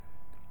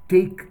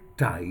Take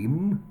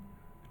time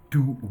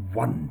to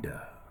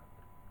wonder.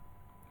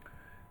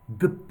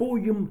 The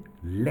poem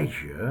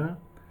Leisure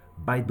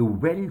by the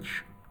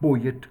Welsh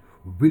poet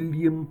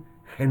William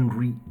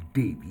Henry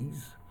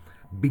Davies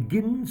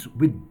begins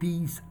with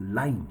these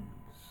lines.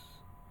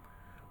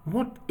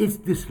 What is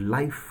this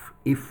life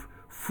if,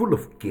 full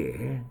of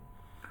care,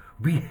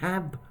 we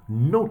have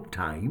no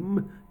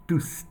time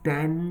to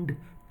stand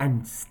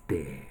and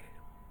stare?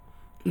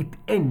 It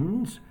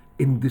ends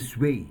in this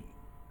way.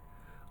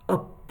 A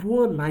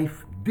poor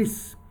life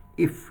this,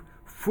 if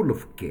full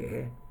of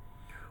care,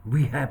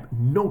 we have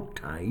no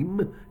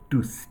time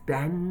to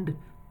stand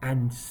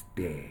and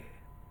stare.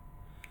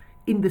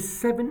 In the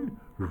 7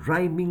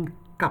 rhyming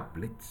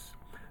couplets,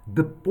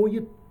 the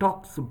poet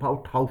talks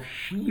about how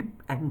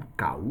sheep and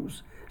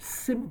cows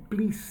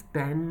simply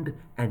stand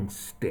and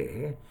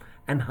stare,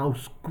 and how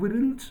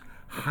squirrels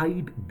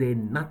hide their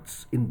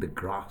nuts in the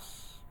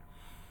grass.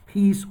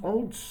 He is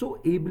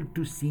also able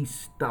to see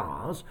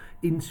stars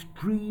in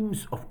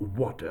streams of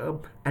water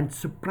and,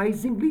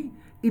 surprisingly,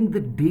 in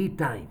the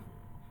daytime.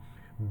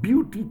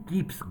 Beauty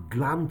keeps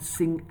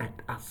glancing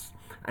at us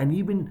and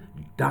even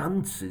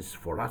dances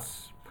for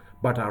us,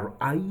 but our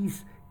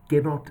eyes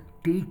cannot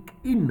take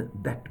in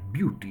that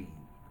beauty.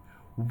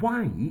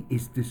 Why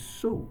is this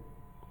so?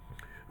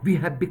 We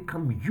have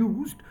become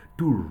used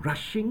to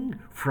rushing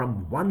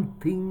from one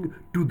thing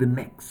to the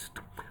next.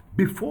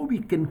 Before we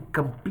can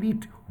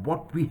complete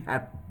what we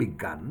have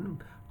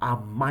begun, our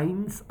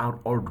minds are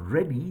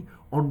already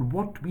on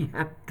what we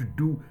have to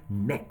do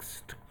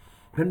next.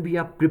 When we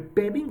are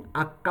preparing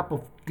a cup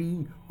of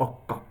tea or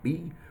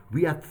coffee,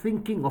 we are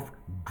thinking of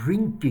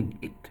drinking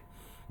it.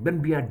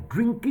 When we are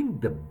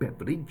drinking the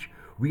beverage,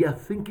 we are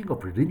thinking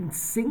of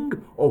rinsing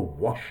or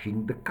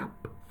washing the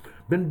cup.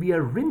 When we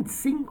are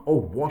rinsing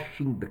or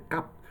washing the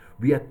cup,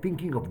 we are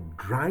thinking of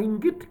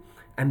drying it,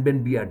 and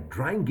when we are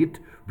drying it,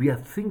 we are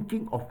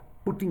thinking of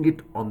putting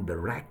it on the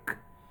rack,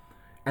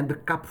 and the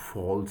cup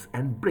falls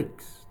and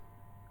breaks.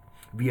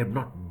 We have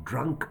not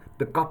drunk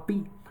the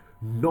coffee,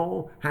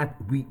 nor have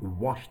we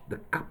washed the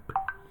cup.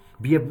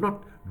 We have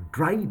not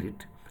dried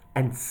it,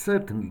 and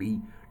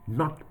certainly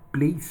not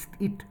placed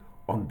it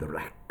on the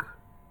rack.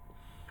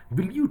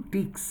 Will you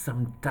take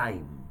some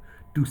time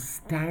to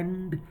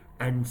stand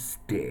and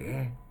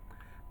stare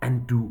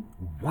and to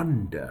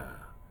wonder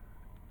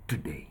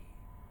today?